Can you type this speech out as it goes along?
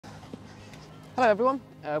Hello everyone,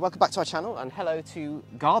 welcome back to our channel and hello to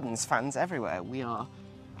gardens fans everywhere. We are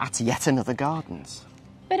at yet another gardens.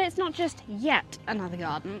 But it's not just yet another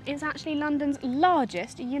garden, it's actually London's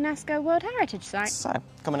largest UNESCO World Heritage Site. So,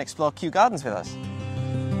 come and explore Kew Gardens with us.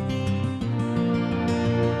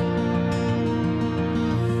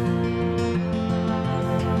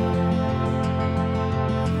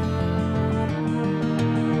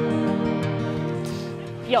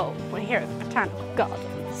 Yo, we're here at the Botanical Gardens.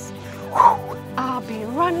 I'll be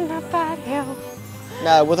running up that hill.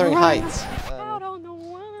 No, Wuthering Heights. Out on the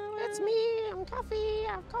wild. It's me, I'm Coffee,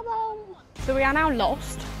 I've come home. So we are now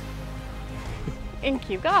lost in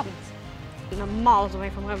Kew Gardens. We're miles away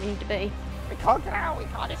from where we need to be. We can't get out, we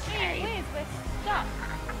can't escape. We're stuck.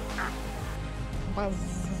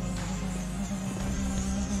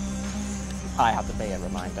 I had to be a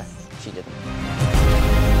reminder, she didn't.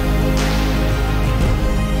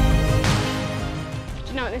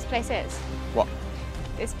 Do you know what this place is? What?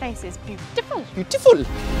 This place is beautiful. Beautiful!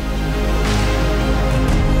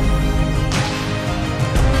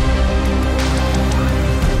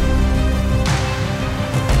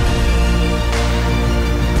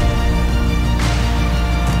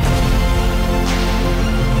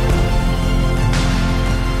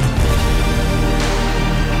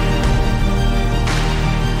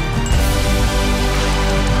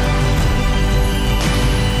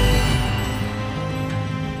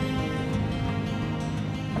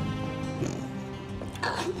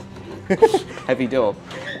 Heavy door.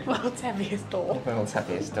 World's heaviest door. World's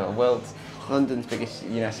heaviest door. London's biggest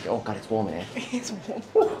UNESCO. Oh god, it's warm in here. It's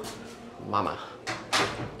warm. Mama.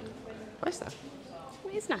 Nice though.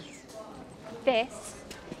 It is nice. This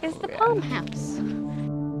is the yeah. palm house.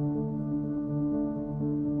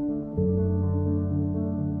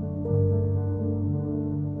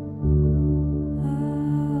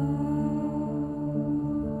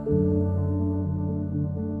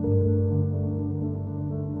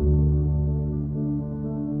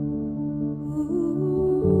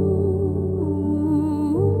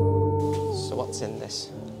 What's in this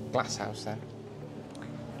glass house then?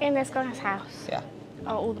 In this glass house Yeah.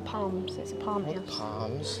 are all the palms. It's a palm house.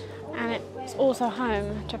 Palms. And it's also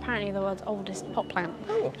home to apparently the world's oldest pot plant,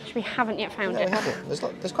 which we haven't yet found No, it. we haven't.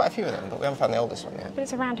 There's quite a few of them, but we haven't found the oldest one yet. But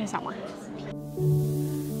it's around here somewhere.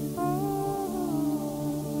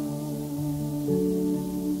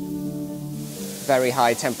 Very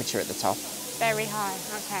high temperature at the top. Very high,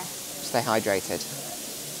 okay. Stay hydrated,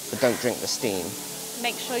 but don't drink the steam.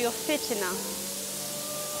 Make sure you're fit enough.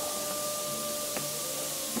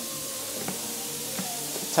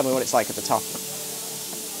 Tell me what it's like at the top.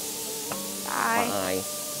 Bye. Bye.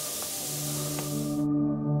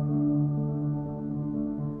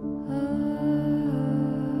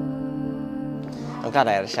 I'm glad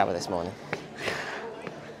I had a shower this morning.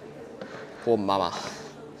 Warm mama.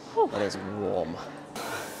 It is warm.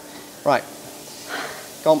 Right.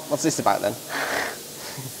 Go on, what's this about then?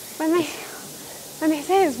 When they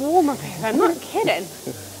say it's warm up here, they're not kidding.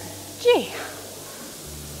 Gee.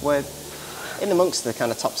 We're in amongst the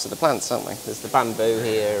kind of tops of the plants, aren't we? There's the bamboo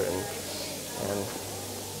here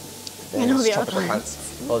And all the other tropical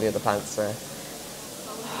plants. All the other plants there.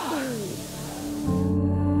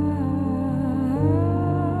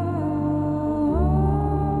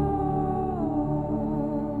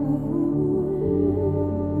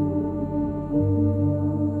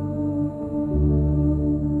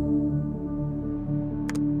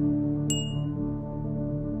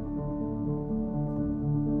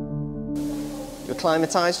 You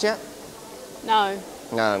acclimatised yet? No.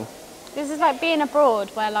 No. This is like being abroad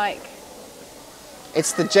where like...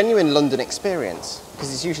 It's the genuine London experience,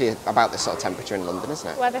 because it's usually about this sort of temperature in London, isn't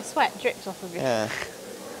it? where the sweat drips off of you. Yeah.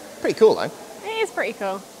 Pretty cool though. It is pretty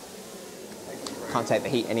cool. Can't take the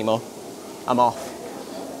heat anymore. I'm off.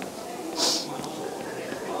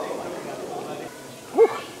 Whew.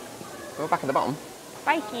 Go back at the bottom.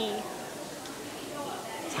 Spiky.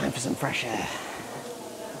 Time for some fresh air.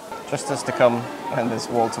 Just us to come when there's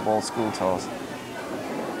wall-to-wall school tours.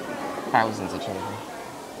 Thousands of children.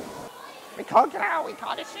 We can't get out, we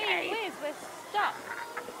can't escape. We're stuck.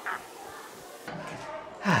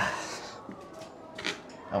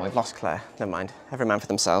 Oh, we've lost Claire. Never mind. Every man for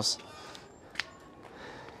themselves.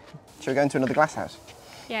 Shall we go into another glass house?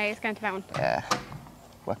 Yeah, it's going to that one. Yeah.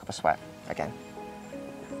 Work up a sweat again.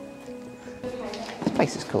 This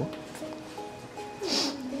place is cool.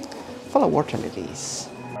 Full of water lilies.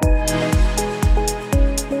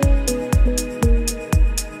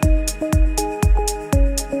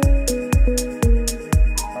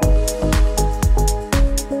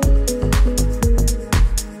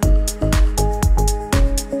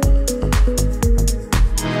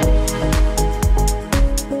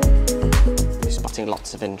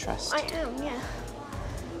 lots of interest. I am, yeah.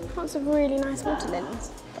 Lots of really nice water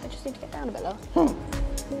lilies, but I just need to get down a bit lower.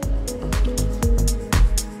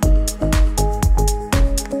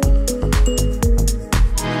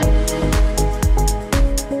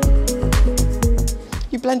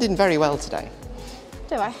 You blend in very well today.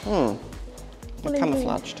 Do I? You're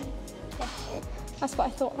camouflaged. Yeah, that's what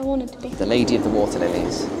I thought I wanted to be. The lady of the water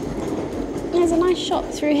lilies. There's a nice shot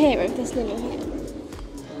through here of this lily here.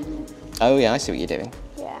 Oh yeah, I see what you're doing.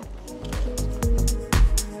 Yeah.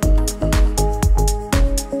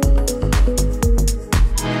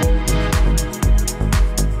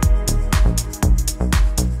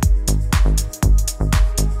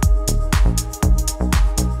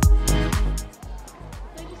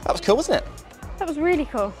 That was cool, wasn't it? That was really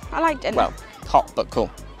cool. I liked it. Well, hot but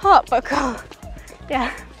cool. Hot but cool.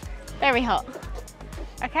 Yeah, very hot.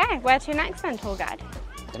 Okay, where to next then, tour guide?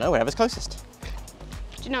 I don't know, wherever's closest.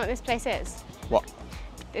 Do you know what this place is? What?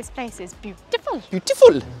 This place is beautiful.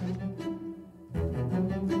 Beautiful!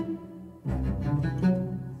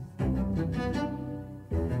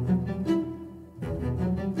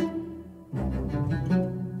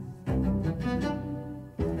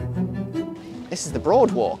 This is the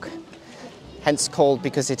Broad Walk, hence called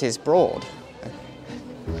because it is broad.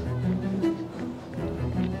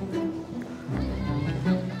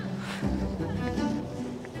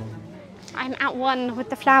 I'm at one with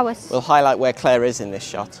the flowers. We'll highlight where Claire is in this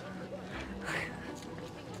shot.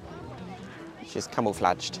 She's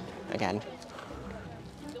camouflaged again.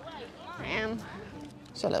 I am.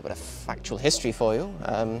 So a little bit of factual history for you.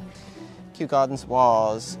 Kew Gardens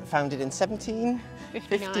was founded in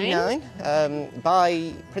 1759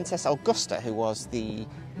 by Princess Augusta, who was the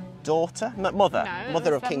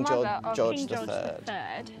mother of King George III.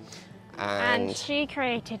 And she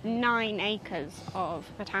created 9 acres of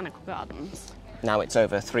botanical gardens. Now it's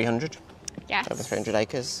over 300. Yes. Over 300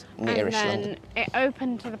 acres, nearish and then London. it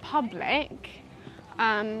opened to the public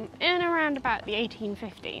in around about the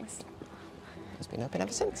 1850s. It's been open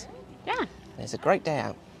ever since. Yeah. And it's a great day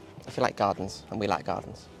out if you like gardens, and we like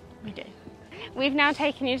gardens. We do. We've now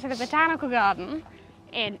taken you to the Botanical Garden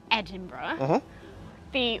in Edinburgh,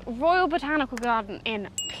 the Royal Botanical Garden in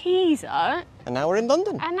Pisa, And now we're in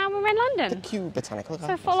London. and now we're in London. The Kew Botanical So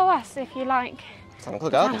Gardens. follow us if you like Botanical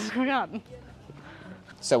Gardens. Botanical Garden.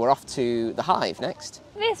 So we're off to the Hive next.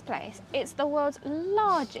 This place, it's the world's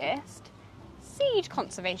largest seed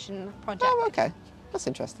conservation project. Oh, okay. That's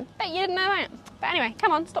interesting. Bet you didn't know that. But anyway,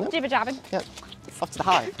 come on, stop jibber-jabbing. Yeah. Off to the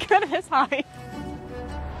Hive. Go to this hive.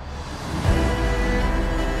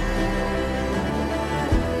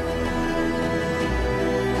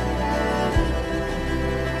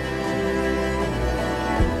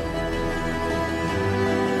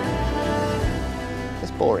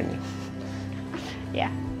 It's boring you.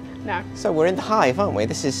 Yeah, no. So we're in the Hive, aren't we?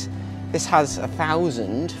 This has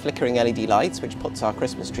 1,000 flickering LED lights, which puts our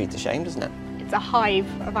Christmas tree to shame, doesn't it? It's a hive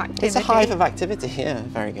of activity. It's a hive of activity, yeah,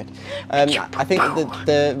 very good. I think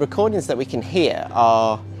the recordings that we can hear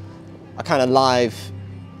are a kind of live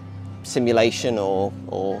simulation or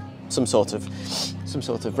some sort of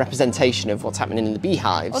representation of what's happening in the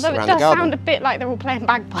beehives Although around it the does garden. sound a bit like they're all playing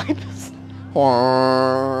bagpipes.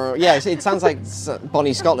 Yeah, it sounds like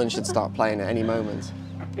Bonnie Scotland should start playing at any moment.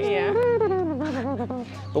 Yeah.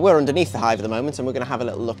 But we're underneath the hive at the moment, and we're going to have a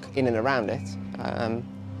little look in and around it.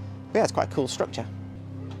 Yeah, it's quite a cool structure.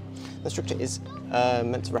 The structure is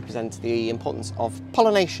meant to represent the importance of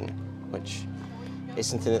pollination, which is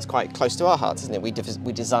something that's quite close to our hearts, isn't it?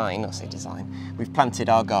 We've planted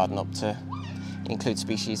our garden up to include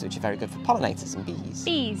species which are very good for pollinators and bees.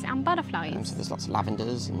 Bees and butterflies. So there's lots of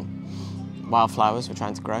lavenders and wildflowers we're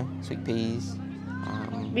trying to grow, sweet peas.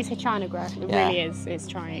 We say China grow, it Yeah. really is, it's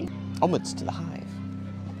trying. Onwards to the Hive.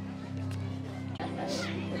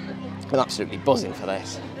 I'm absolutely buzzing for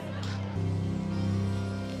this.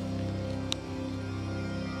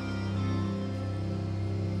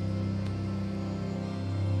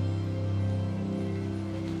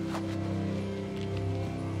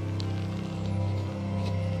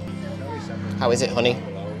 How is it, honey?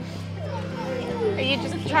 Are you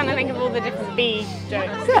just trying to think of all the different bee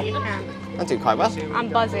jokes that you can? I'm doing quite well. I'm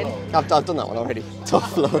buzzing. I've done that one already.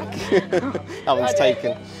 Tough luck. That one's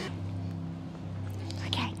taken.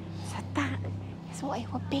 Okay, so that is what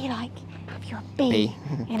it would be like if you're a bee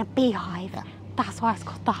in a beehive. Yeah. That's why it's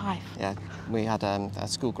called the Hive. Yeah, we had a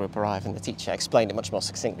school group arrive and the teacher explained it much more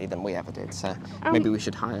succinctly than we ever did, so maybe we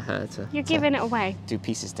should hire her to You're giving it away. do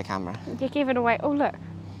pieces to camera. You're giving it away. Oh, look.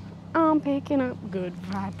 I'm picking up good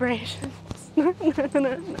vibrations.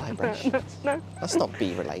 Vibrations? No. That's not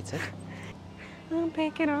bee related. I'm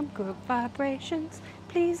picking up good vibrations.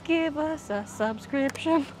 please give us a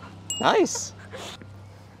subscription. Nice.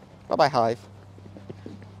 Bye-bye, Hive.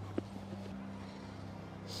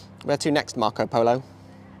 Where to next, Marco Polo?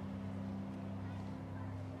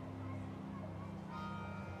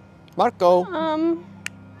 Marco.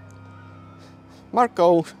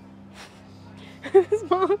 Marco. Who's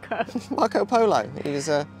Marco? Marco Polo. He was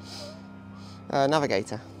a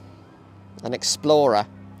navigator, an explorer.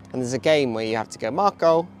 And there's a game where you have to go,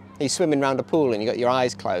 Marco. You're swimming around a pool and you got your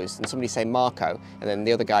eyes closed and somebody say Marco, and then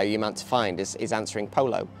the other guy you're meant to find is answering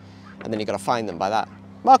Polo. And then you've got to find them by that.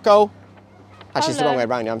 Marco. Actually, it's the wrong way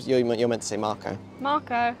around. You're meant to say Marco.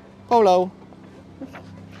 Marco. Polo.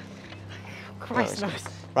 Christ knows.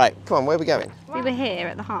 Right, come on, where are we going? We were here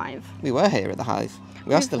at the Hive. We were here at the Hive.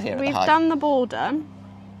 We are still here at the Hive. We've done the border.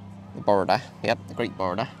 The border, yep, the Great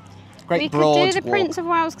Border. We could do the Prince of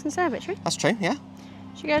Wales Conservatory. That's true, yeah.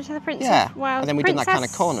 Should we go to the Prince of Wales? And then we've done that kind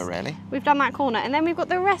of corner, really. We've done that corner, and then we've got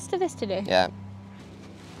the rest of this to do. Yeah.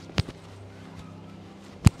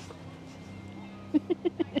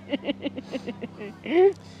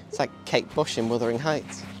 It's like Kate Bush in Wuthering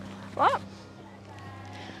Heights. What?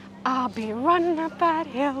 I'll be running up that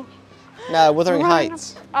hill. No, Wuthering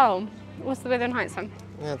Heights. Oh, what's the Wuthering Heights song?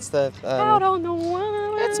 That's the... Out on the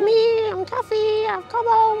wild. It's me, I'm Coffee, I've come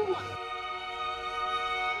home.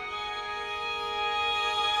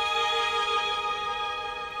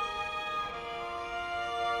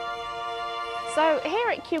 So here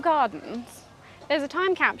at Kew Gardens, there's a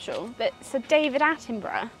time capsule that Sir David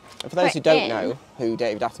Attenborough. And for those who don't know who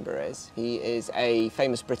David Attenborough is, he is a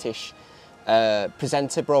famous British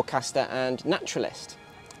presenter, broadcaster and naturalist.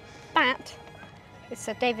 That is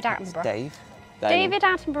Sir David Attenborough. Dave. David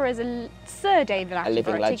Attenborough is Sir David Attenborough,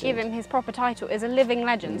 living legend. to give him his proper title, is a living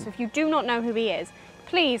legend. So if you do not know who he is,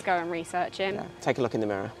 please go and research him. Yeah, take a look in the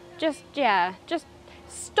mirror. Just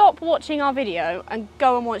stop watching our video and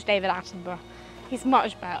go and watch David Attenborough. He's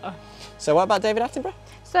much better. So what about David Attenborough?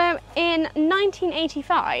 So in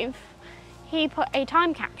 1985, he put a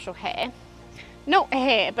time capsule here. Not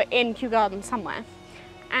here, but in Kew Garden somewhere.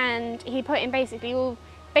 And he put in basically all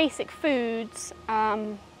basic foods,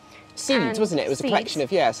 seeds, wasn't it? It was a collection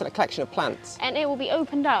of, a collection of plants. And it will be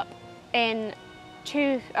opened up in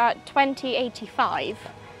 2085.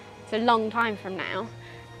 It's a long time from now.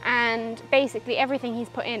 And basically everything he's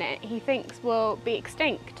put in it, he thinks will be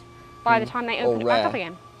extinct by the time they open it back up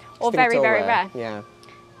again. Or very, very rare. Yeah.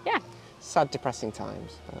 Yeah. Sad, depressing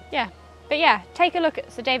times. Yeah. But yeah, take a look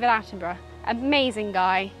at Sir David Attenborough. Amazing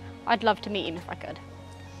guy. I'd love to meet him if I could.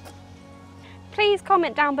 Please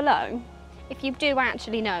comment down below if you do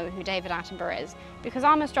actually know who David Attenborough is, because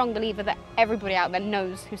I'm a strong believer that everybody out there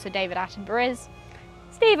knows who Sir David Attenborough is.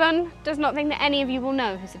 Stephen does not think that any of you will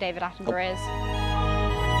know who Sir David Attenborough is.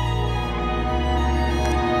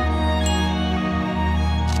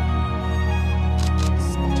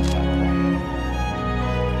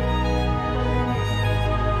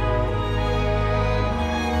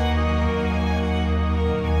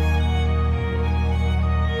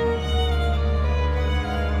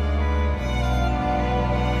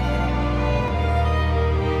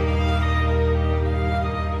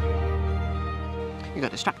 You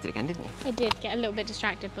got distracted again, didn't you? I did get a little bit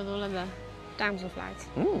distracted with all of the damsel flags.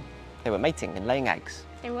 They were mating and laying eggs.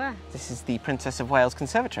 They were. This is the Princess of Wales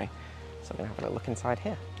Conservatory. So I'm going to have a little look inside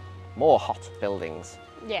here. More hot buildings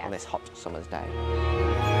on this hot summer's day.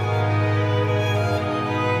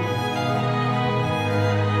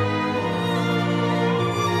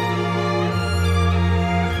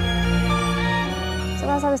 So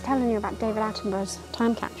as I was telling you about David Attenborough's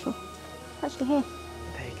time capsule, it's actually here.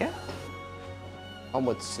 There you go.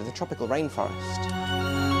 Onwards to the tropical rainforest.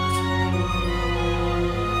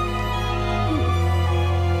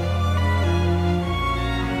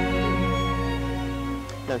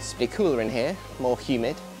 Noticeably cooler in here, more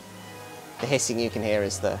humid. The hissing you can hear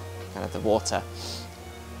is the kind of the water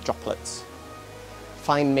droplets.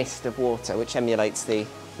 Fine mist of water which emulates the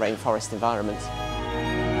rainforest environment.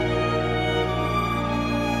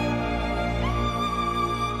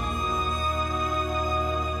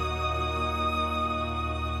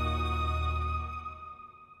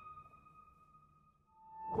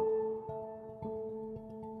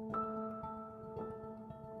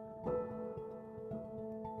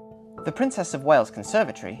 The Princess of Wales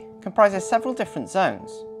Conservatory comprises several different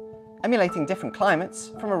zones, emulating different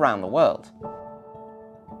climates from around the world.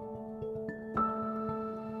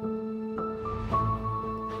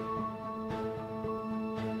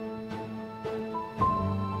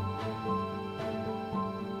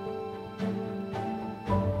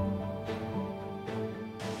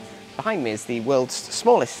 Behind me is the world's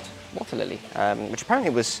smallest water lily, which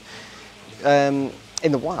apparently was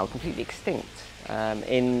in the wild, completely extinct.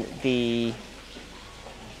 In the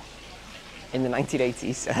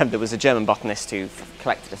 1980s, there was a German botanist who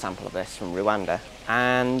collected a sample of this from Rwanda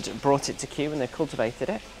and brought it to Kew, and they cultivated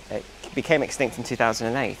it. It became extinct in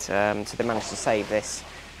 2008, so they managed to save this.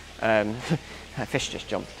 A fish just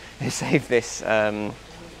jumped. They saved this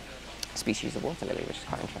species of water lily, which is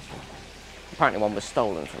quite interesting. Apparently one was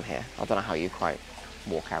stolen from here. I don't know how you quite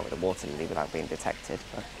walk out with a water lily without being detected,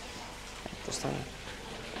 but just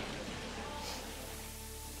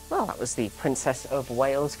well, that was the Princess of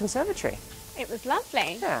Wales Conservatory. It was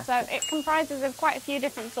lovely. Yeah. So it comprises of quite a few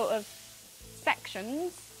different sort of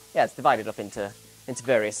sections. Yeah, it's divided up into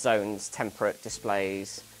various zones: temperate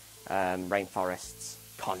displays, rainforests,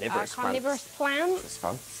 carnivorous plants. It's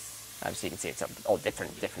fun. So you can see it's all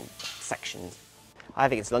different sections. I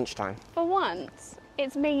think it's lunchtime. For once,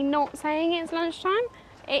 it's me not saying it's lunchtime.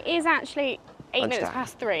 It is actually 8 minutes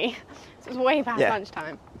past 3, so it's way past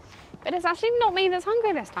lunchtime. But it's actually not me that's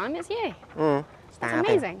hungry this time, it's you. That's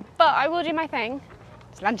amazing. But I will do my thing.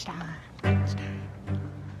 It's lunchtime.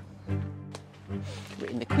 We're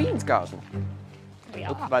in the Queen's Garden. We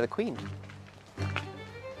are. Opened by the Queen.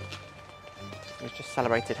 We've just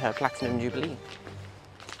celebrated her Platinum Jubilee.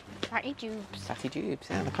 Platty Jubes. Platty Jubes,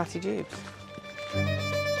 yeah, the Platty Jubes.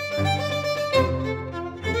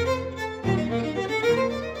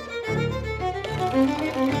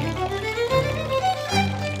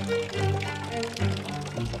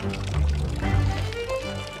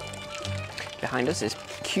 Behind us is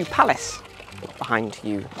Kew Palace. Behind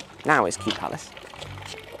you now is Kew Palace.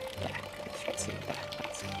 There, you can see there.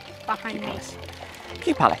 That's Behind Kew me. Palace.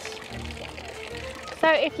 Kew Palace. So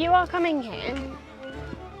if you are coming here,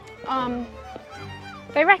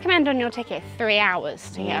 they recommend on your ticket 3 hours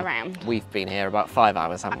to get around. We've been here about 5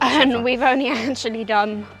 hours, haven't we? And we've only actually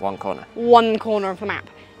done one corner. one corner of the map.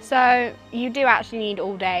 So you do actually need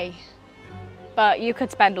all day, but you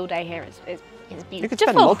could spend all day here. It's beautiful. You could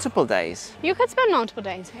spend multiple days. You could spend multiple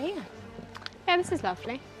days here, yeah. Yeah, this is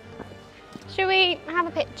lovely. Should we have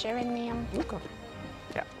a picture in the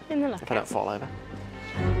Yeah. in the look? If I don't fall over.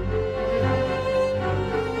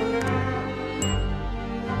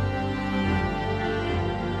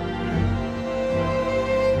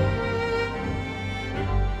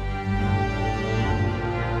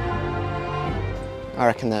 I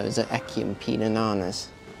reckon those are Echium pinananas.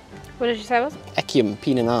 What did you say it was? Echium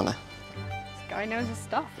pinanana. This guy knows his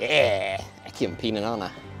stuff. Yeah, Echium pinanana.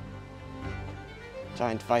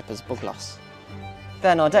 Giant viper's bug loss.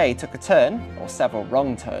 Then our day took a turn, or several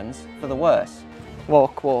wrong turns, for the worse.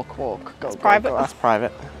 Walk, walk, walk. Go, That's go, private. go. That's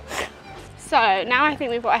private. So now I think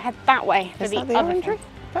we've got to head that way for Is the that the other orangery? thing.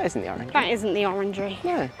 That isn't the orangery. That isn't the orangery.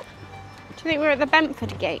 No. Do you think we're at the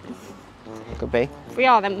Bentford gate? Could be. If we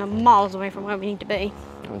are, then we're miles away from where we need to be.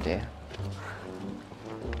 Oh dear.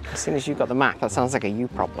 As soon as you've got the map, that sounds like a you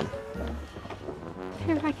problem.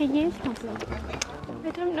 Feels like a you problem.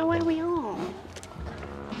 I don't know where we are.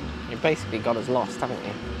 You've basically got us lost, haven't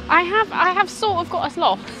you? I have sort of got us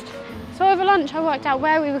lost. So over lunch I worked out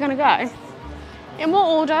where we were going to go. In what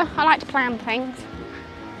order? I like to plan things.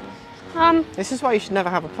 This is why you should never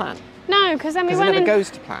have a plan. No, because then we Because it went never in, goes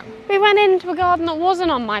to plan. we went into a garden that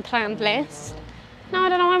wasn't on my planned list. Now I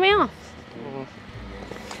don't know where we are.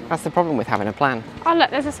 That's the problem with having a plan. Oh look,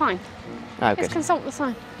 there's a sign. Oh, Let's good. consult the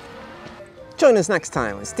sign. Join us next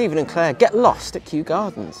time when Stephen and Claire get lost at Kew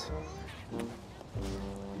Gardens.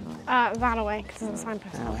 That way, because there's a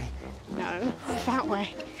signpost. That way. No, that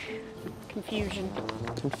way. Confusion.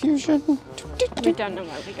 Confusion. We don't know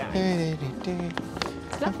where we're going.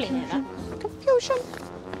 It's lovely here though. Confusion.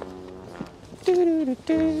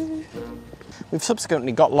 We've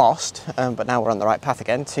subsequently got lost, but now we're on the right path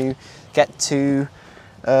again to get to,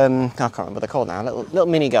 I can't remember what they're called now, little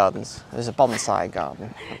mini gardens. There's a bonsai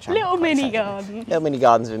garden. Little mini garden. Little mini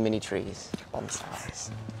gardens with mini trees,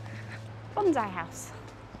 bonsais. Bonsai house.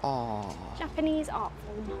 Oh. Japanese art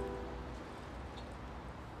form.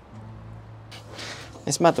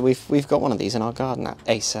 It's mad that we've got one of these in our garden at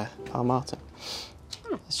Acer Palmata.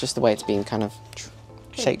 It's just the way it's been kind of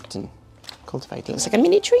shaped and cultivated. It's like a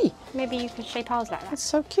mini tree. Maybe you could shape ours like that. That's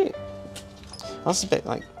so cute. That's a bit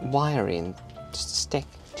like wiry and just a stick.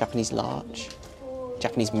 Japanese larch.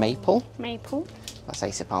 Japanese maple. Maple. That's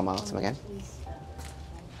Acer Palmatum again.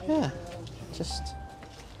 Yeah,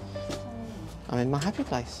 I'm in my happy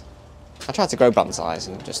place. I tried to grow bonsais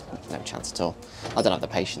and just no chance at all. I don't have the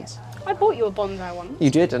patience. I bought you a bonsai one. You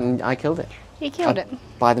did, and I killed it. You killed it.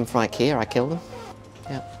 Buy them from IKEA, I kill them.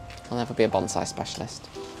 Yeah, I'll never be a bonsai specialist.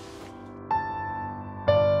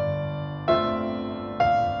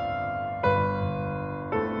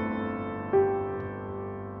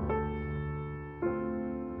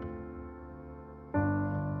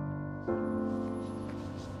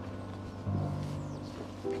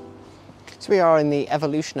 So we are in the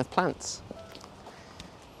evolution of plants.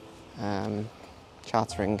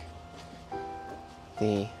 Chartering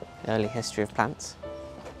the early history of plants,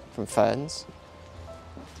 from ferns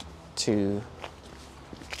to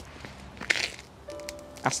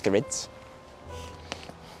asterids.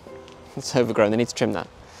 It's overgrown, they need to trim that.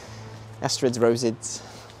 Asterids, rosids,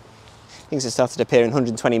 things that started appearing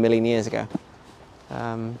 120 million years ago.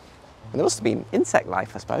 And there must have been insect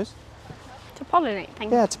life, I suppose. To pollinate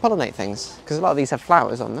things. Yeah, to pollinate things, because a lot of these have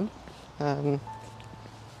flowers on them.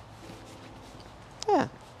 Yeah.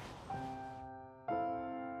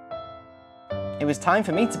 It was time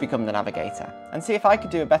for me to become the navigator and see if I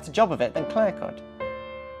could do a better job of it than Claire could.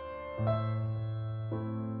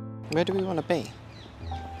 Where do we want to be?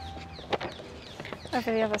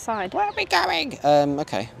 Over the other side. Where are we going?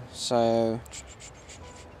 Okay, so...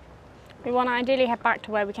 We want to ideally head back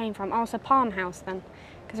to where we came from. Also, Palm House then.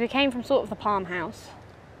 Because we came from sort of the Palm House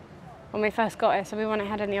when we first got here, so we want to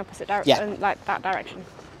head in the opposite direction, yeah. Like that direction.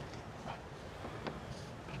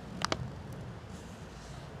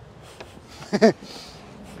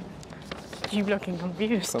 You looking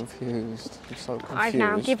confused. Confused. I'm so confused. I've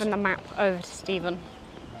now given the map over to Stephen.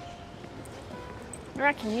 I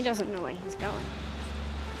reckon he doesn't know where he's going.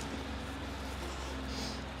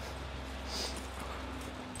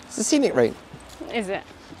 It's a scenic route. Is it?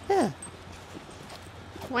 Yeah.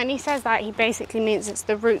 When he says that, he basically means it's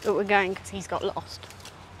the route that we're going because he's got lost.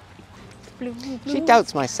 Blue, blue. She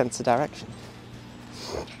doubts my sense of direction.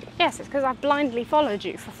 Yes, it's because I've blindly followed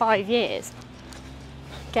you for 5 years,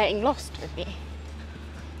 getting lost with you.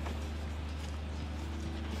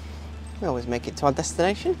 We always make it to our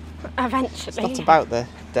destination. Eventually. It's not about the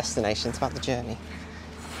destination, it's about the journey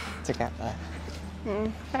to get there.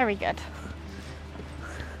 Very good.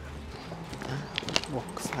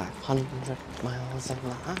 Walk 500 miles an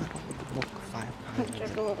hour. Walk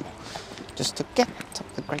 500. Just to get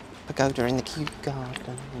up the Great Pagoda in the Kew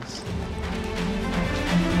Gardens.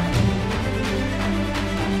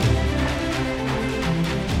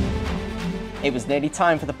 It was nearly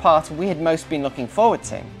time for the part we had most been looking forward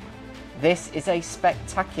to. This is a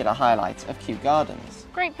spectacular highlight of Kew Gardens.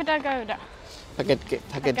 Great Pagoda.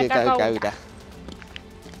 Pagoda.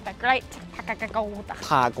 The Great Pagoda.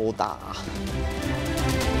 Pagoda.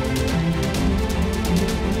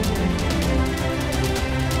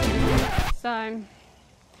 So,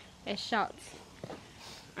 it shuts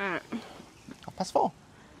at 4:30.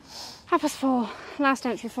 4:30. Last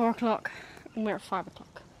entry 4 o'clock, and we're at 5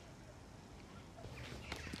 o'clock.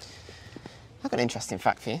 I've got an interesting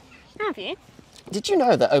fact for you. Have you? Did you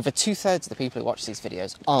know that over 2/3 of the people who watch these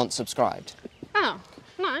videos aren't subscribed? Oh,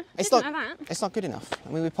 no, It's didn't know that. It's not good enough. I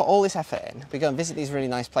mean, we put all this effort in. We go and visit these really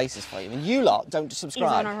nice places for you, and you lot don't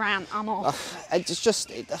subscribe. He's on a rant, I'm off. I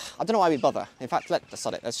don't know why we bother. In fact,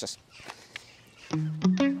 let's just...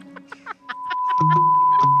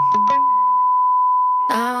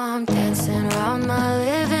 Now I'm dancing around my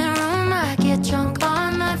living room. I get drunk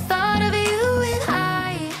on the thought of you and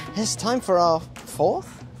I. It's time for our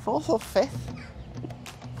fourth or fifth?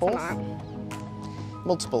 Fourth?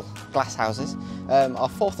 Multiple glass houses. Our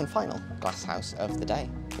fourth and final glass house of the day,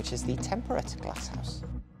 which is the temperate glass house.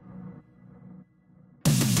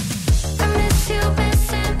 I miss you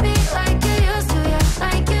missing me like you used to, yeah,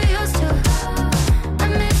 like you used to. I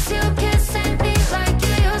miss you kissing me like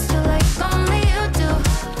you used to, like only you do.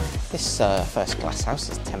 This first glass house,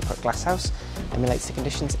 this temperate glass house, emulates the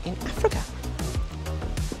conditions in Africa.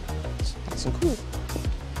 That's some cool.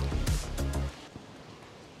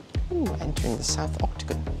 Ooh, entering the South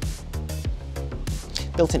Octagon.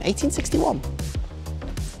 Built in 1861.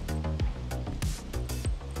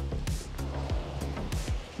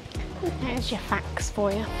 There's your facts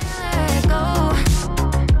for you. Let go,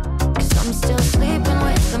 'cause I'm still sleeping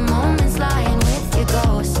with the moments lying with your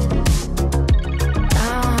ghost.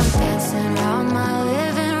 Now I'm dancing around my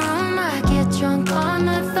living room. I get drunk on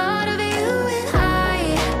the thought of you and I,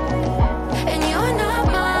 and you're not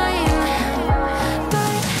mine.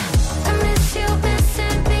 But I miss you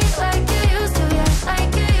missing me like you used to, yeah,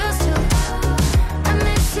 like you used to. I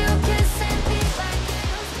miss you kissing me like you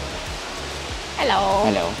used to. Hello.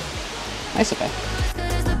 Hello. Nice up there.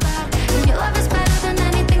 Good as the bad, and your love is better than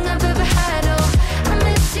anything I've ever had. Oh, I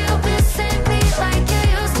miss you missing me like you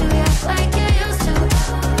used to, yeah, like you used to.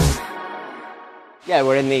 Yeah,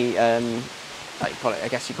 we're in the, like you call it, I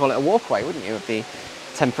guess you call it a walkway, wouldn't you, of the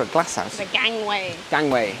temperate glass house. The gangway.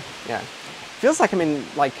 Gangway, yeah. Feels like I'm in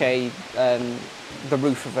like a, the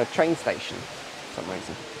roof of a train station for some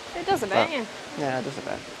reason. It does a bit, But, yeah. Yeah, it does a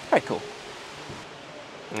bit. Very cool.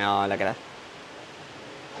 Oh, look at that.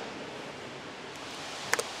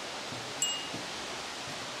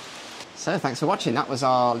 So thanks for watching. That was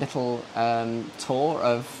our little tour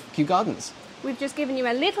of Kew Gardens. We've just given you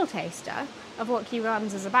a little taster of what Kew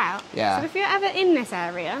Gardens is about. Yeah. So if you're ever in this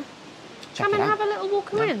area, come and have a little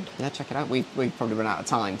walk around. Yeah, check it out. We've probably run out of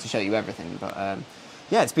time to show you everything, but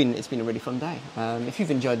yeah, it's been a really fun day. If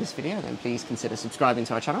you've enjoyed this video, then please consider subscribing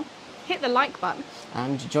to our channel. Hit the like button.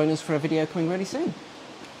 And join us for a video coming really soon.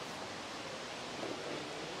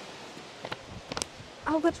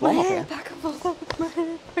 I'll whip my hair back and forth. I'll whip my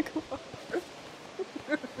hair back and forth.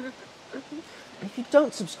 If you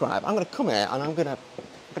don't subscribe, I'm going to come here and I'm going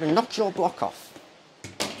to knock your block off.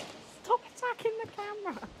 Stop attacking the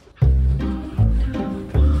camera.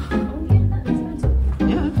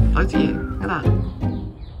 Yeah, over to you. Look at that.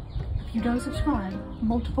 If you don't subscribe,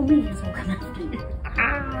 multiple meetings will come after you.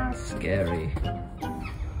 Ah, scary.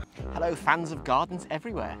 Hello, fans of gardens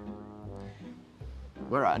everywhere.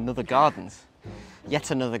 We're at another Gardens.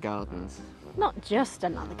 Yet another Gardens. Not just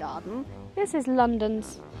another garden. This is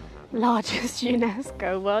London's largest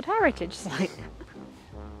UNESCO World Heritage Site.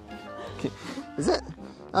 Is it?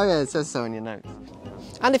 Oh yeah, it says so in your notes.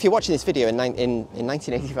 And if you're watching this video in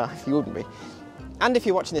 1985, you wouldn't be. And if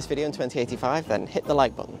you're watching this video in 2085, then hit the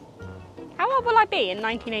like button. How old will I be in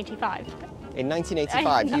 1985? In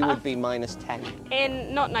 1985, you would be minus 10.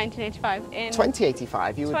 In, not 1985, in...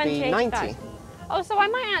 2085, you would be 90. Oh, so I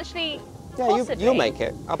might actually... Yeah, you'll make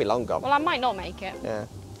it. I'll be long gone. Well, I might not make it. Yeah.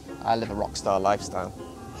 I live a rock star lifestyle.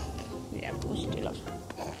 Yeah, of course you do, love.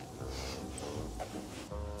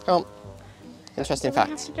 Come on. Interesting So we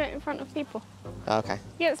facts. have to do it in front of people. Okay.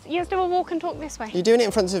 Yes, do a walk and talk this way. You're doing it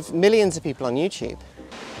in front of millions of people on YouTube.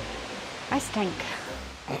 I stink.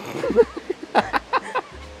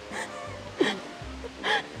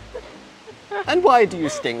 And why do you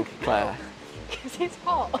stink, Claire? Because it's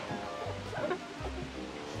hot.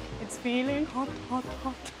 It's feeling hot, hot,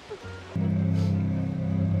 hot.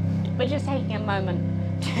 We're just taking a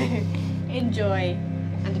moment to enjoy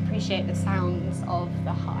and appreciate the sounds of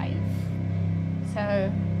the hive.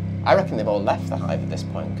 So... I reckon they've all left the hive at this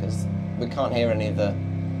point because we can't hear any of the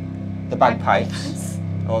bagpipes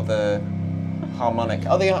or the harmonic.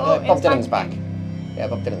 Oh, Bob Dylan's back. Yeah,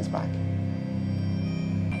 Bob Dylan's back.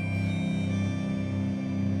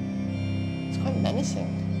 It's quite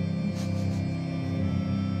menacing.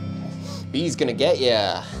 Bee's gonna get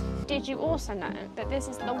ya. Did you also know that this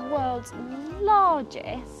is the world's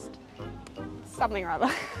largest something or other?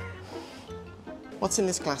 What's in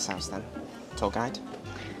this glass house then? Tour guide?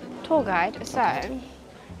 Tour guide. So,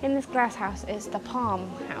 in this glass house is the palm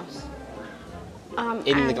house.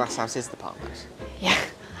 In the glass house is the palm house? Yeah.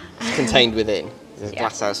 It's contained within. There's a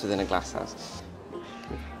glass house within a glass house.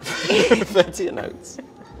 Refer to your notes.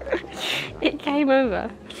 It came over.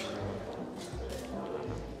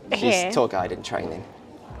 She's tour guide in training.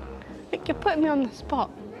 Look, you're putting me on the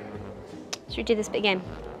spot. Should we do this bit again?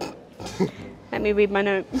 Let me read my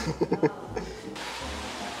note.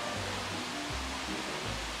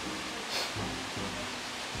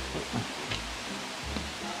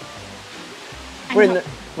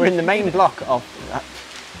 We're in the main block of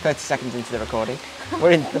 30 seconds into the recording.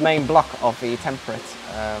 We're in the main block of the temperate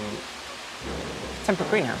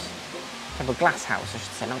greenhouse, temperate glass house, I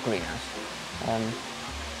should say, not greenhouse.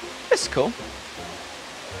 This is cool.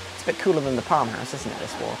 It's a bit cooler than the palm house, isn't it?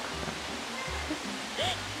 This walk.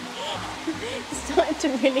 It's starting to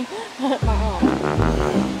really hurt my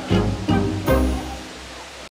arm.